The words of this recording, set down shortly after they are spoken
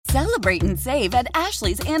Celebrate and save at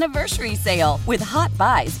Ashley's Anniversary Sale. With Hot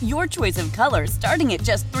Buys, your choice of colors starting at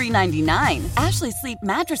just $3.99. Ashley Sleep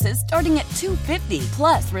mattresses starting at $2.50.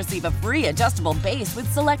 Plus, receive a free adjustable base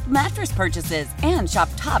with select mattress purchases. And shop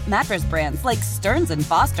top mattress brands like Stearns &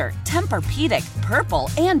 Foster, Tempur-Pedic, Purple,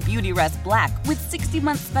 and Beautyrest Black with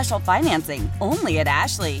 60-month special financing. Only at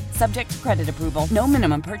Ashley. Subject to credit approval. No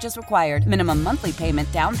minimum purchase required. Minimum monthly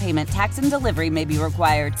payment, down payment, tax, and delivery may be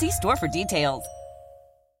required. See store for details.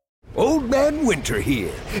 Old Man Winter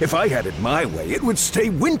here. If I had it my way, it would stay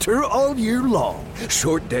winter all year long.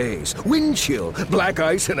 Short days, wind chill, black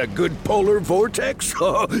ice, and a good polar vortex.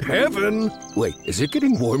 Oh, heaven. Wait, is it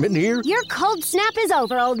getting warm in here? Your cold snap is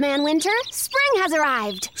over, Old Man Winter. Spring has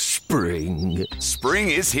arrived. Spring.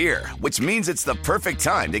 Spring is here, which means it's the perfect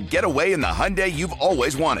time to get away in the Hyundai you've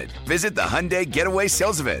always wanted. Visit the Hyundai Getaway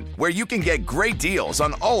Sales Event, where you can get great deals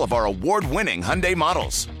on all of our award-winning Hyundai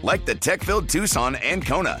models, like the tech-filled Tucson and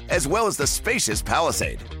Kona, as well as the spacious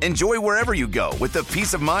Palisade. Enjoy wherever you go with the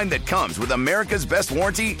peace of mind that comes with America's best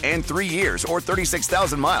warranty and 3 years or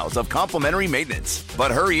 36,000 miles of complimentary maintenance.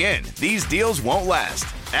 But hurry in, these deals won't last.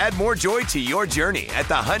 Add more joy to your journey at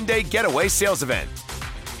the Hyundai Getaway Sales Event.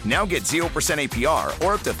 Now get 0% APR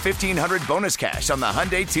or up to $1,500 bonus cash on the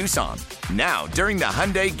Hyundai Tucson. Now, during the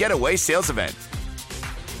Hyundai Getaway Sales Event.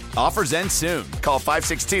 Offers end soon. Call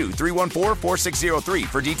 562-314-4603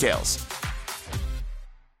 for details.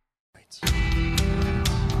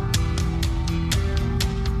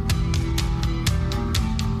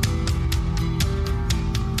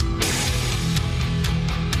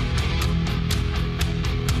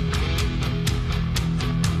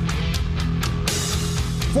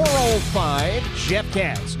 Jeff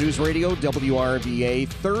Katz, News Radio WRVA.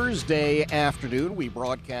 Thursday afternoon, we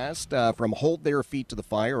broadcast from Hold Their Feet to the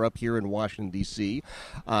Fire up here in Washington, D.C.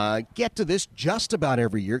 Get to this just about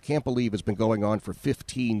every year. Can't believe it's been going on for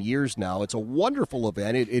 15 years now. It's a wonderful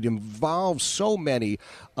event. It involves so many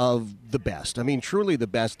of the best. I mean, truly the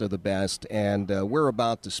best of the best. And we're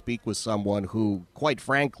about to speak with someone who, quite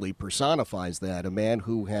frankly, personifies that. A man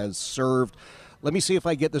who has served... Let me see if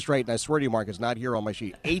I get this right, and I swear to you, Mark, it's not here on my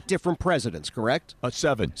sheet. 8 different presidents, correct?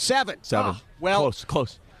 7. 7. Oh, well,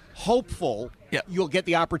 close. Hopeful you'll get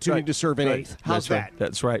the opportunity to serve an 8th. How's that?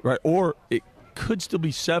 That's right. Or it could still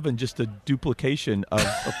be 7, just a duplication of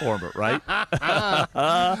a former, right?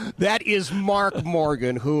 That is Mark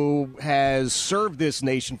Morgan, who has served this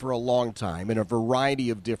nation for a long time in a variety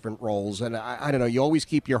of different roles. And I don't know, you always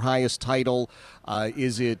keep your highest title.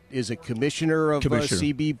 Is it commissioner of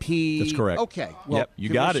CBP? That's correct. Okay. Well, yep, you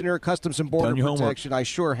got it. Commissioner of Customs and Border Protection, I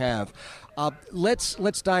sure have.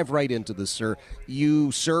 Let's dive right into this, sir.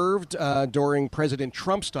 You served during President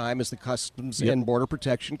Trump's time as the Customs and Border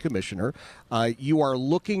Protection Commissioner. You are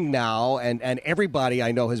looking now, and everybody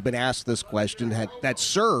I know has been asked this question, that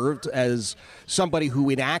served as somebody who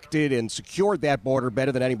enacted and secured that border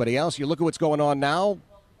better than anybody else. You look at what's going on now.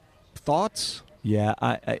 Thoughts? Yeah,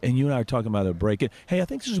 and you and I are talking about a break. Hey, I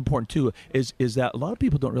think this is important, too, is that a lot of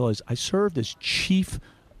people don't realize I served as chief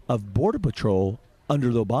of Border Patrol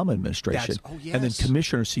under the Obama administration, and then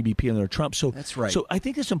commissioner of CBP under Trump. So that's right. So I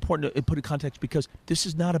think it's important to put in context because this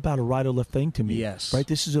is not about a right or left thing to me. Yes. Right?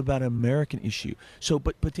 This is about an American issue. So,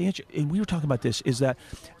 but to answer, and we were talking about this, is that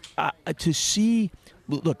to see...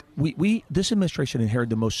 Look, we this administration inherited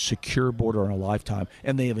the most secure border in our lifetime,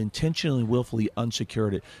 and they have intentionally, willfully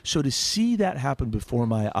unsecured it. So to see that happen before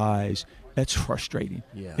my eyes, that's frustrating.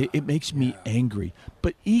 Yeah. It makes me angry.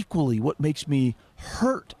 But equally, what makes me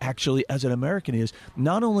hurt, actually, as an American is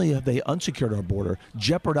not only have they unsecured our border,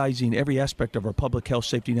 jeopardizing every aspect of our public health,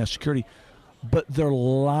 safety, and security, but they're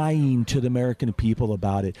lying to the American people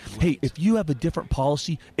about it. Right. Hey, if you have a different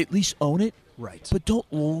policy, at least own it. Right. But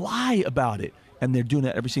don't lie about it. And they're doing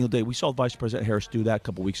that every single day. We saw Vice President Harris do that a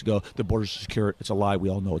couple weeks ago. The border's secure. It's a lie. We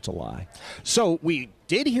all know it's a lie. So we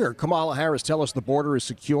did hear Kamala Harris tell us the border is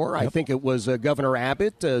secure. Yep. I think it was Governor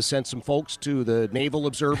Abbott sent some folks to the Naval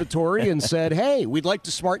Observatory and said, hey, we'd like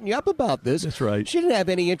to smarten you up about this. That's right. She didn't have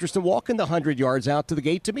any interest in walking the 100 yards out to the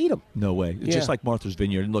gate to meet them. No way. It's just like Martha's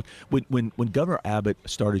Vineyard. And look, when Governor Abbott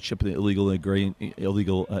started shipping illegal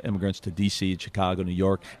immigrants to D.C. and Chicago, New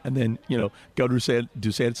York, and then, Governor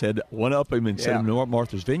DeSantis had one up him and sent him to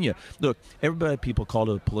Martha's Vineyard. Look, people called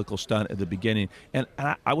it a political stunt at the beginning. And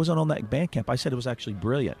I wasn't on that band camp. I said it was actually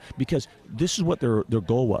brilliant because this is what their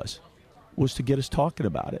goal was to get us talking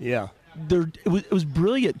about it. Yeah. It was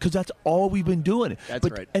brilliant because that's all we've been doing. That's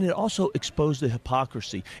right. And it also exposed the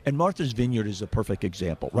hypocrisy. And Martha's Vineyard is a perfect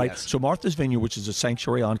example, right? Yes. So Martha's Vineyard, which is a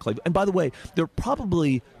sanctuary enclave, and by the way, they're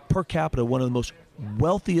probably per capita one of the most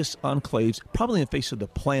wealthiest enclaves probably in the face of the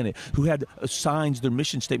planet, who had signs, their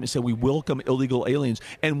mission statement said, "We welcome illegal aliens."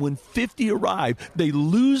 And when 50 arrive, they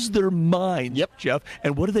lose their minds, Jeff.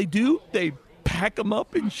 And what do? They pack them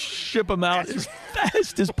up and ship them out as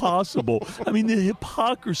fast as possible. I mean, the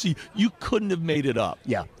hypocrisy, you couldn't have made it up.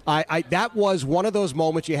 Yeah. That was one of those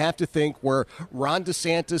moments you have to think where Ron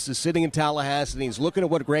DeSantis is sitting in Tallahassee and he's looking at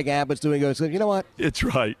what Greg Abbott's doing and goes, you know what? It's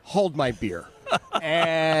right. Hold my beer.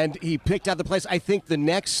 And he picked out the place. I think the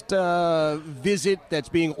next visit that's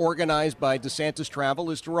being organized by DeSantis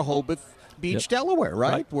Travel is to Rehoboth Beach, Delaware,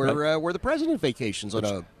 right? Where the president vacations on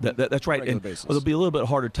a that's right. And basis. It'll be a little bit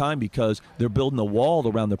harder time because they're building a wall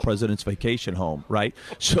around the president's vacation home, right?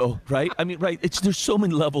 So, right? I mean, right? There's so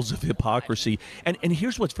many levels of hypocrisy. And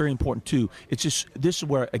here's what's very important too. It's just, this is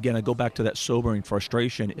where, again, I go back to that sobering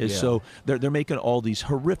frustration is so they're making all these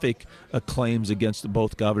horrific claims against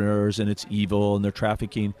both governors, and it's evil and they're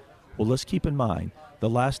trafficking. Well, let's keep in mind the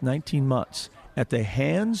last 19 months. At the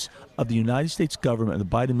hands of the United States government and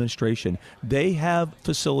the Biden administration, they have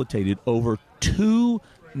facilitated over 2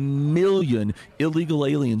 million illegal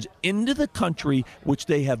aliens into the country, which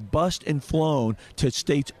they have bused and flown to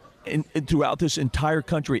states throughout this entire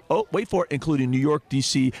country. Oh, wait for it, including New York,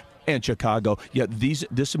 D.C., and Chicago. Yet this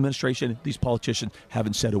administration, these politicians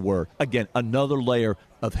haven't said a word. Again, another layer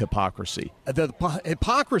of hypocrisy. The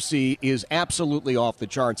hypocrisy is absolutely off the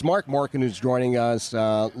charts. Mark Morgan, who's joining us,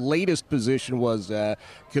 latest position was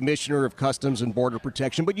Commissioner of Customs and Border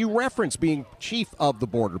Protection, but you referenced being Chief of the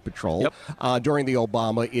Border Patrol during the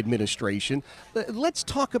Obama administration. Let's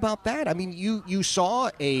talk about that. I mean, you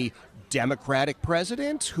saw a Democratic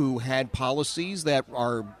president who had policies that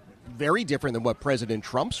are very different than what President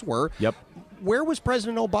Trump's were. Yep. Where was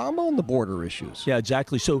President Obama on the border issues? Yeah,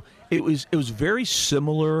 exactly. So it was very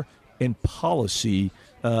similar in policy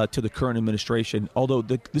to the current administration, although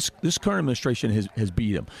this current administration has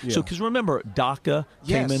beat him. Yeah. So, because remember, DACA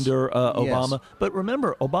came under Obama, but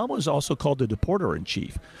remember, Obama was also called the deporter in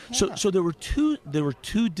chief. Yeah. So there were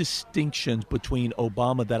two distinctions between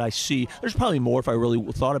Obama that I see. There's probably more if I really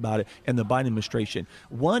thought about it, and the Biden administration.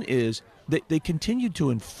 One is they continued to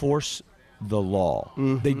enforce the law.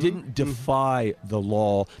 Mm-hmm. They didn't defy the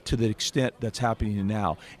law to the extent that's happening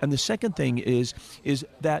now. And the second thing is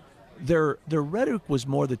that their rhetoric was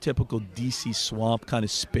more the typical D.C. swamp kind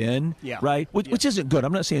of spin, right? Which isn't good.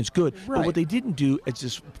 I'm not saying it's good. Right. But what they didn't do is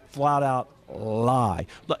just flat out lie.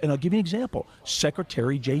 And I'll give you an example.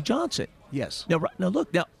 Secretary Jay Johnson. Yes. Now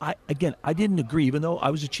look. Now, I didn't agree, even though I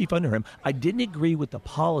was a chief under him. I didn't agree with the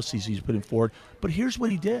policies he's putting forward. But here's what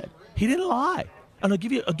he did. He didn't lie. And I'll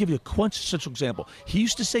give you a quintessential example. He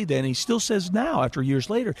used to say then, and he still says now, after years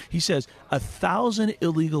later, he says 1,000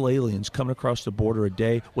 illegal aliens coming across the border a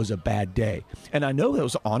day was a bad day. And I know that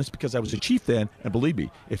was honest because I was a chief then, and believe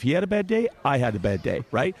me, if he had a bad day, I had a bad day,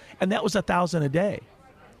 right? And that was 1,000 a day.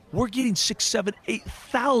 We're getting 6, 7,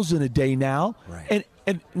 8,000 a day now, right.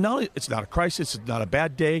 And not only, it's not a crisis, it's not a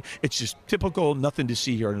bad day, it's just typical, nothing to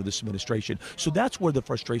see here under this administration. So that's where the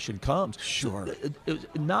frustration comes. Sure.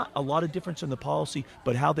 Not a lot of difference in the policy,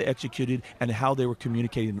 but how they executed and how they were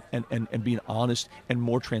communicating and being honest and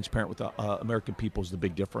more transparent with the American people is the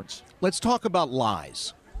big difference. Let's talk about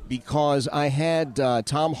lies. Because I had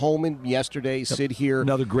Tom Homan yesterday sit here.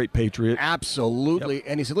 Another great patriot. Absolutely. Yep.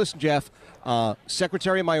 And he said, listen, Jeff,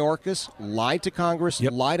 Secretary Mayorkas lied to Congress,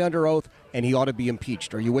 lied under oath, and he ought to be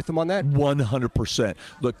impeached. Are you with him on that? 100%.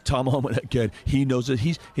 Look, Tom Homan, again, he knows that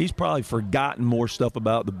he's probably forgotten more stuff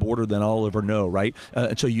about the border than I'll ever know, right?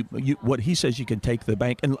 And so you what he says you can take to the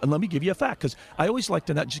bank. And let me give you a fact, because I always like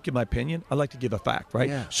to not just give my opinion, I like to give a fact, right?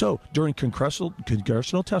 Yeah. So during congressional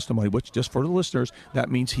testimony, which just for the listeners,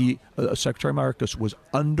 that means Secretary Mayorkas was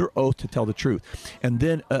under oath to tell the truth. And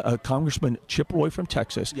then Congressman Chip Roy from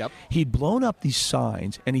Texas, he'd blown up these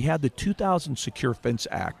signs, and he had the 2000 Secure Fence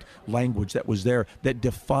Act language that was there that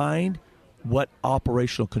defined what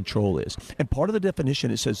operational control is. And part of the definition,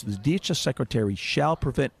 it says the DHS secretary shall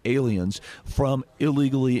prevent aliens from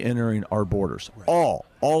illegally entering our borders. Right.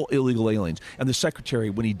 All illegal aliens. And the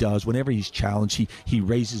secretary, whenever he's challenged, he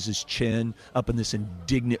raises his chin up in this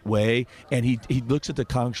indignant way, and he looks at the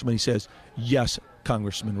congressman, he says, yes,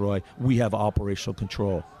 Congressman Roy, we have operational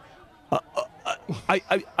control.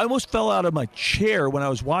 I almost fell out of my chair when I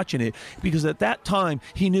was watching it, because at that time,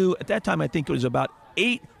 I think it was about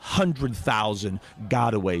 800,000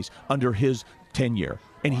 gotaways under his tenure.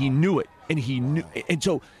 And he knew it. and he knew. And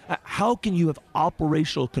so, how can you have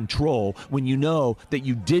operational control when you know that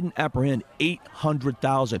you didn't apprehend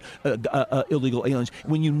 800,000 illegal aliens?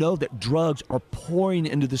 When you know that drugs are pouring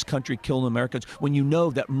into this country, killing Americans? When you know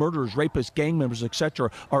that murderers, rapists, gang members, etc.,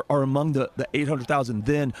 are among the 800,000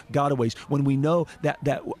 then gotaways? When we know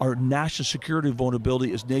that our national security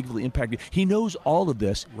vulnerability is negatively impacted, he knows all of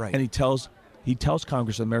this, right. And he tells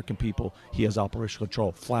Congress and the American people he has operational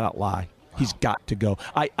control. Flat out lie. Wow. He's got to go.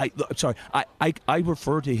 I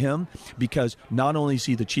refer to him because not only is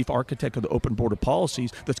he the chief architect of the open border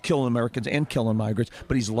policies that's killing Americans and killing migrants,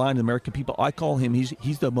 but he's lying to the American people. I call him,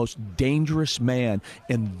 he's the most dangerous man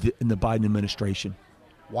in the Biden administration.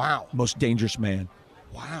 Wow. Most dangerous man.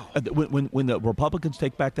 Wow. When the Republicans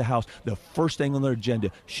take back the House, the first thing on their agenda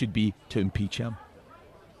should be to impeach him.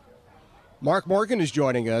 Mark Morgan is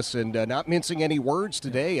joining us, and not mincing any words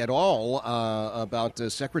today at all about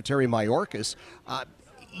Secretary Mayorkas.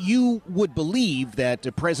 You would believe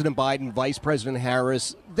that President Biden, Vice President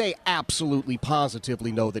Harris, they absolutely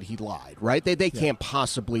positively know that he lied, right? They can't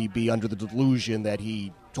possibly be under the delusion that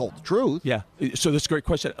he told the truth. Yeah. So that's a great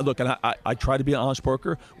question. Look, and I try to be an honest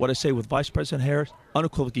broker. What I say with Vice President Harris,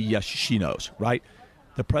 unequivocally, yes, she knows, right?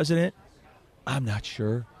 The president, I'm not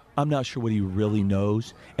sure. I'm not sure what he really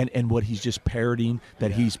knows and what he's just parroting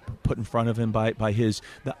that he's put in front of him by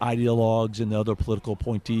the ideologues and the other political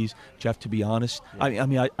appointees. Jeff, to be honest,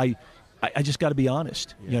 I just got to be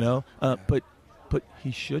honest, but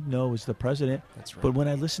he should know as the president. That's right. But when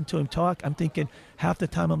I listen to him talk, I'm thinking half the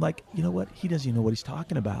time I'm like, you know what? He doesn't even know what he's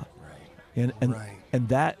talking about. Right. And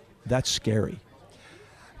that's scary.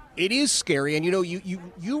 It is scary, and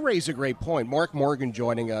you raise a great point. Mark Morgan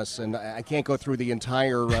joining us, and I can't go through the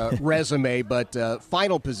entire resume, but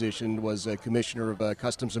final position was Commissioner of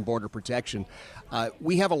Customs and Border Protection.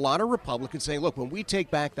 We have a lot of Republicans saying, look, when we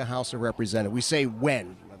take back the House of Representatives, we say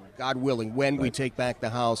when, God willing, when we take back the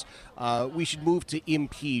House, we should move to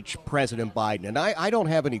impeach President Biden. And I don't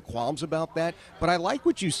have any qualms about that, but I like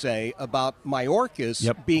what you say about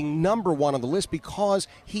Mayorkas being number one on the list because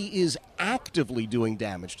he is actively doing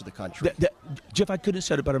damage to the country. Jeff, I couldn't have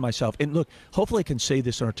said it better myself. And look, hopefully I can say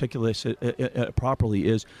this and articulate this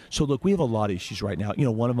properly so look, we have a lot of issues right now.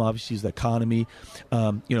 One of them obviously is the economy,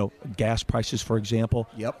 gas prices, for example.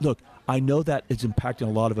 Yep. Look, I know that it's impacting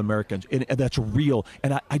a lot of Americans, and that's real.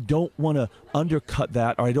 And I don't want to undercut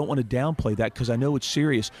that, or I don't want to downplay that because I know it's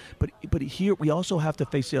serious. But here we also have to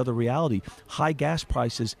face the other reality. High gas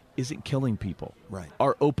prices isn't killing people. Right.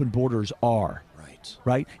 Our open borders are.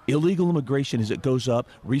 Right? Illegal immigration, as it goes up,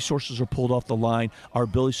 resources are pulled off the line, our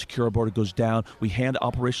ability to secure our border goes down, we hand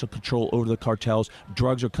operational control over to the cartels,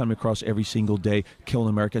 drugs are coming across every single day, killing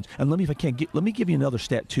Americans. And let me give you another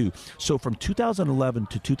stat too. So from 2011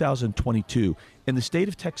 to 2022, in the state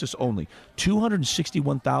of Texas only,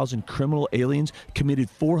 261,000 criminal aliens committed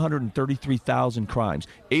 433,000 crimes,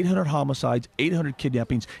 800 homicides, 800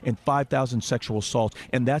 kidnappings, and 5,000 sexual assaults.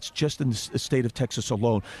 And that's just in the state of Texas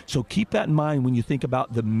alone. So keep that in mind when you think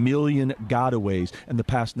about the million gotaways in the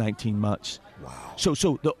past 19 months. Wow.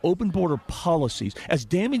 So the open border policies, as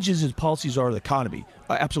damaged as his policies are to the economy,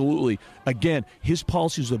 absolutely, again, his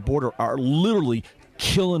policies of the border are literally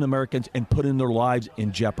killing Americans and putting their lives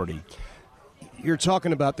in jeopardy. You're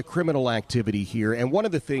talking about the criminal activity here, and one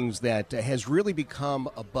of the things that has really become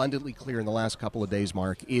abundantly clear in the last couple of days,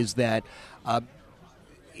 Mark, is that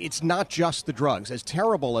it's not just the drugs. As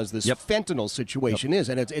terrible as this fentanyl situation is,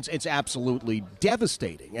 and it's absolutely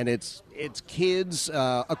devastating, and it's kids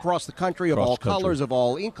across the country of all colors, of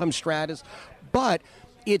all income stratas, but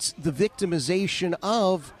it's the victimization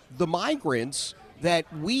of the migrants that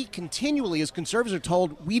we continually, as conservatives, are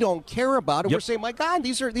told we don't care about, and we're saying, "My God,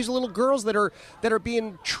 these are little girls that are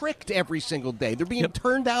being tricked every single day. They're being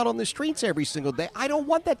turned out on the streets every single day. I don't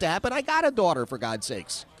want that to happen. I got a daughter, for God's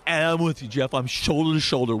sakes." And I'm with you, Jeff. I'm shoulder to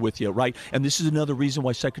shoulder with you, right? And this is another reason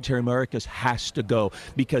why Secretary Mayorkas has to go,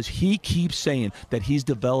 because he keeps saying that he's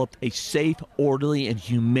developed a safe, orderly, and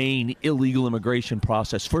humane illegal immigration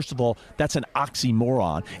process. First of all, that's an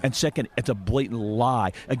oxymoron. And second, it's a blatant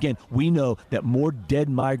lie. Again, we know that more dead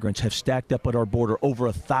migrants have stacked up at our border, over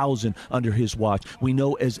 1,000 under his watch. We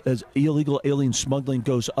know as illegal alien smuggling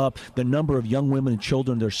goes up, the number of young women and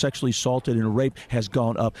children that are sexually assaulted and raped has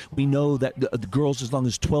gone up. We know that the girls as long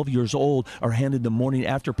as 12 years old are handed the morning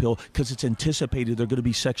after pill because it's anticipated they're going to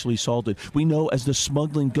be sexually assaulted. We know as the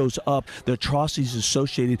smuggling goes up, the atrocities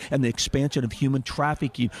associated and the expansion of human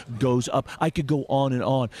trafficking goes up. I could go on and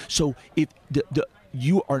on. So if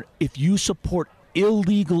you support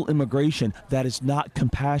illegal immigration. That is not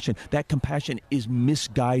compassion. That compassion is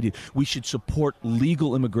misguided. We should support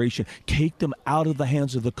legal immigration. Take them out of the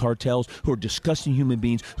hands of the cartels who are disgusting human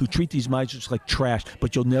beings who treat these migrants like trash.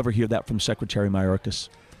 But you'll never hear that from Secretary Mayorkas.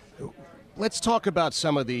 Let's talk about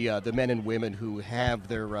some of the men and women who have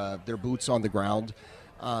their boots on the ground.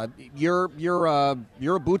 You're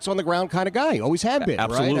a boots on the ground kind of guy. Always have been,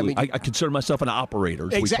 absolutely. Right? I mean, I consider myself an operator.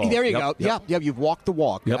 Exactly. There you go. Yep. You've walked the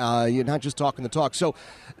walk. Yep. You're not just talking the talk. So,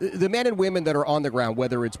 the men and women that are on the ground,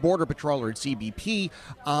 whether it's Border Patrol or it's CBP,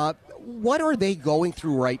 what are they going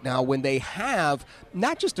through right now when they have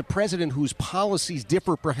not just a president whose policies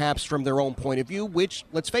differ perhaps from their own point of view, which,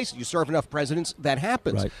 let's face it, you serve enough presidents, that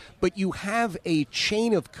happens. Right. But you have a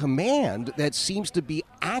chain of command that seems to be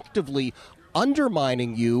actively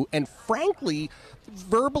undermining you and, frankly,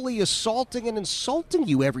 verbally assaulting and insulting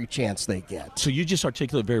you every chance they get. So you just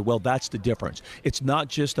articulated very well. That's the difference. It's not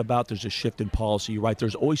just about there's a shift in policy. You're right.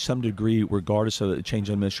 There's always some degree, regardless of the change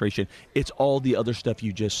in administration. It's all the other stuff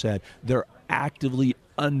you just said. They're actively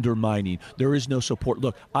undermining. There is no support.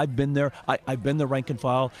 Look, I've been there. I've been the rank and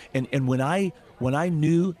file. And when I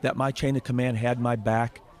knew that my chain of command had my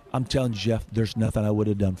back, I'm telling you, Jeff, there's nothing I would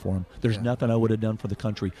have done for him. There's nothing I would have done for the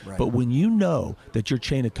country. Right. But when you know that your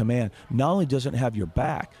chain of command not only doesn't have your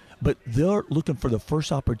back, but they're looking for the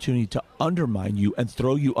first opportunity to undermine you and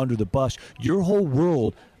throw you under the bus, your whole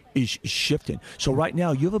world is shifting. So right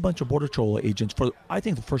now, you have a bunch of Border Patrol agents for, I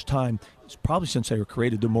think, the first time, probably since they were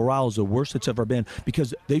created, the morale is the worst it's ever been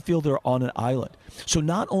because they feel they're on an island. So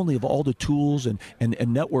not only have all the tools and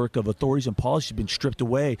network of authorities and policies been stripped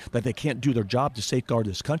away that they can't do their job to safeguard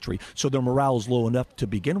this country, so their morale is low enough to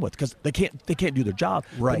begin with because they can't do their job.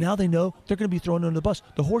 Right. But now they know they're going to be thrown under the bus.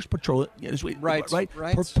 The Horse Patrol is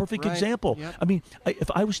perfect example. Yep. I mean, if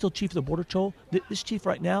I was still chief of the Border Patrol, this chief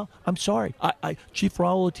right now, I'm sorry, Chief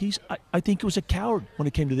Raul Ortiz, I think he was a coward when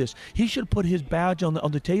it came to this. He should have put his badge on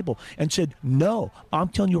the table and said, no, I'm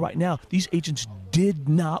telling you right now, these agents did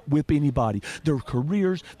not whip anybody. Their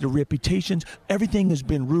careers, their reputations, everything has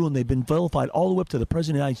been ruined. They've been vilified all the way up to the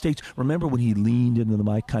President of the United States. Remember when he leaned into the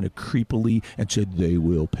mic kind of creepily and said, they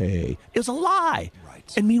will pay? It was a lie. Right.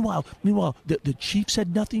 And meanwhile, the chief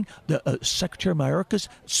said nothing. The Secretary Mayorkas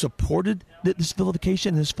supported this vilification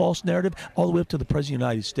and this false narrative all the way up to the President of the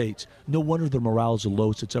United States. No wonder their morale is the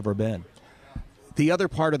lowest it's ever been. The other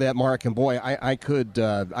part of that, Mark, and boy, I could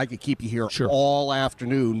keep you here all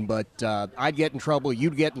afternoon, but I'd get in trouble.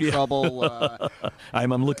 You'd get in trouble.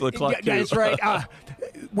 I'm looking at the clock, too. That's right.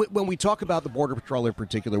 When we talk about the Border Patrol in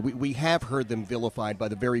particular, we have heard them vilified by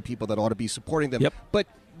the very people that ought to be supporting them. Yep. But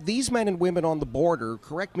these men and women on the border,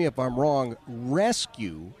 correct me if I'm wrong,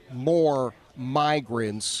 rescue more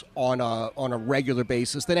migrants on a regular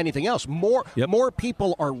basis than anything else. More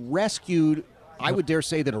people are rescued, I would dare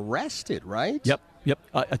say, than arrested, right? Yep.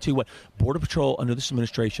 I tell you what, Border Patrol under this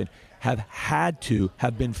administration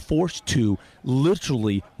have been forced to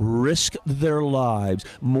literally risk their lives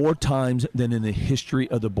more times than in the history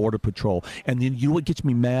of the Border Patrol. And then you know what gets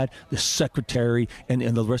me mad? The Secretary and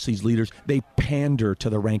the rest of these leaders, they pander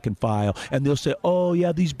to the rank and file. And they'll say, oh,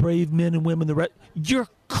 yeah, these brave men and women, you're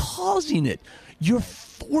causing it. You're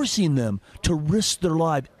forcing them to risk their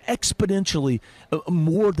life exponentially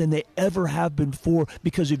more than they ever have been before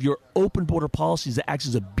because of your open border policies that acts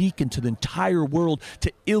as a beacon to the entire world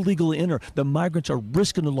to illegally enter. The migrants are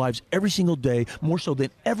risking their lives every single day, more so than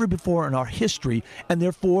ever before in our history, and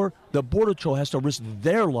therefore the Border Patrol has to risk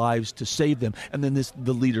their lives to save them. And then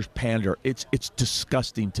the leaders pander. It's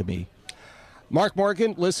disgusting to me. Mark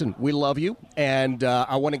Morgan, listen, we love you, and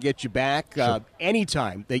I want to get you back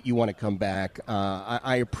anytime that you want to come back.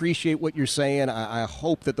 I appreciate what you're saying. I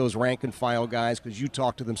hope that those rank-and-file guys, because you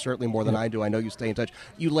talk to them certainly more than I do, I know you stay in touch,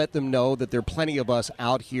 you let them know that there are plenty of us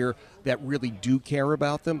out here that really do care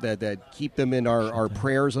about them, that keep them in our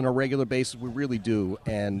prayers on a regular basis. We really do,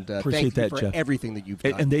 and thank you for Jeff. everything that you've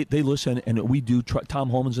done. And they listen, and we do. Tom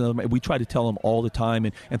Holman's another. We try to tell them all the time,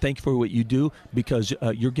 and thank you for what you do, because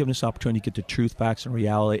you're giving us an opportunity to get the truth, facts, and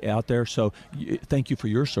reality out there. So thank you for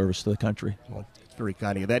your service to the country. Well, it's very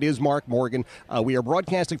kind of you. That is Mark Morgan. We are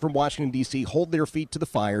broadcasting from Washington, D.C. Hold their feet to the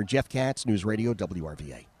fire. Jeff Katz, News Radio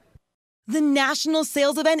WRVA. The national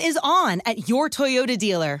sales event is on at your Toyota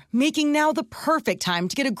dealer, making now the perfect time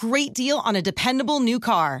to get a great deal on a dependable new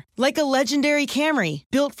car. Like a legendary Camry,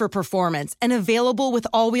 built for performance and available with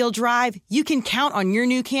all-wheel drive, you can count on your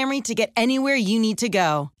new Camry to get anywhere you need to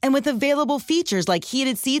go. And with available features like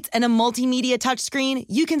heated seats and a multimedia touchscreen,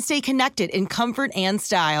 you can stay connected in comfort and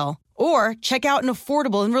style. Or check out an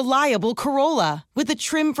affordable and reliable Corolla with a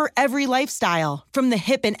trim for every lifestyle. From the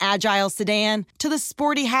hip and agile sedan to the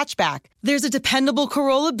sporty hatchback, there's a dependable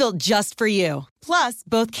Corolla built just for you. Plus,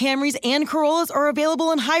 both Camrys and Corollas are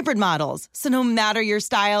available in hybrid models, so no matter your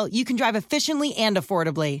style, you can drive efficiently and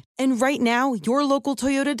affordably. And right now, your local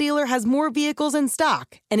Toyota dealer has more vehicles in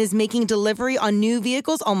stock and is making delivery on new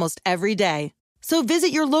vehicles almost every day. So visit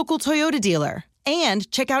your local Toyota dealer and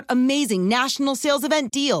check out amazing national sales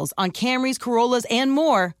event deals on Camrys, Corollas, and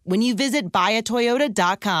more when you visit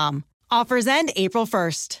buyatoyota.com. Offers end April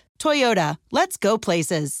 1st. Toyota, let's go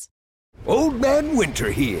places. Old Man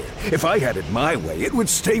Winter here. If I had it my way, it would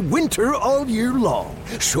stay winter all year long.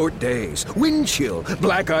 Short days, wind chill,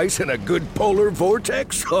 black ice, and a good polar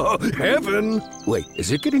vortex. Oh, heaven. Wait,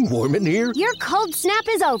 is it getting warm in here? Your cold snap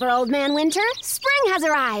is over, Old Man Winter. Spring has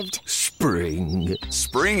arrived. Spring.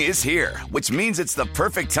 Spring is here, which means it's the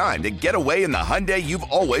perfect time to get away in the Hyundai you've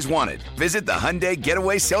always wanted. Visit the Hyundai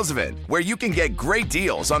Getaway Sales Event, where you can get great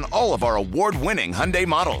deals on all of our award-winning Hyundai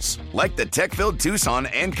models, like the tech-filled Tucson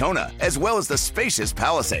and Kona, as well as the spacious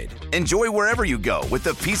Palisade. Enjoy wherever you go with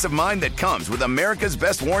the peace of mind that comes with America's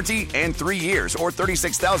best warranty and 3 years or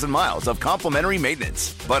 36,000 miles of complimentary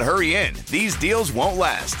maintenance. But hurry in, these deals won't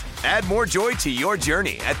last. Add more joy to your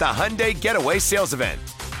journey at the Hyundai Getaway Sales Event.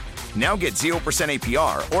 Now get 0%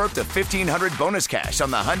 APR or up to $1,500 bonus cash on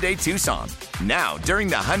the Hyundai Tucson. Now, during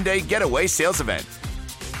the Hyundai Getaway Sales Event.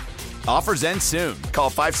 Offers end soon. Call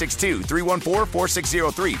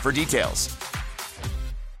 562-314-4603 for details.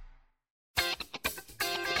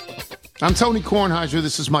 I'm Tony Kornheiser.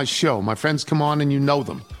 This is my show. My friends come on and you know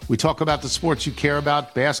them. We talk about the sports you care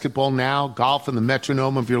about, basketball now, golf, and the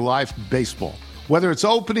metronome of your life, baseball. Whether it's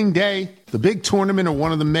opening day, the big tournament, or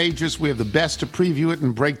one of the majors, we have the best to preview it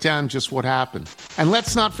and break down just what happened. And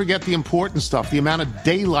let's not forget the important stuff, the amount of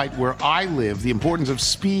daylight where I live, the importance of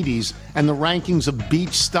Speedies, and the rankings of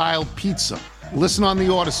beach-style pizza. Listen on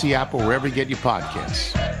the Odyssey app or wherever you get your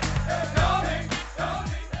podcasts.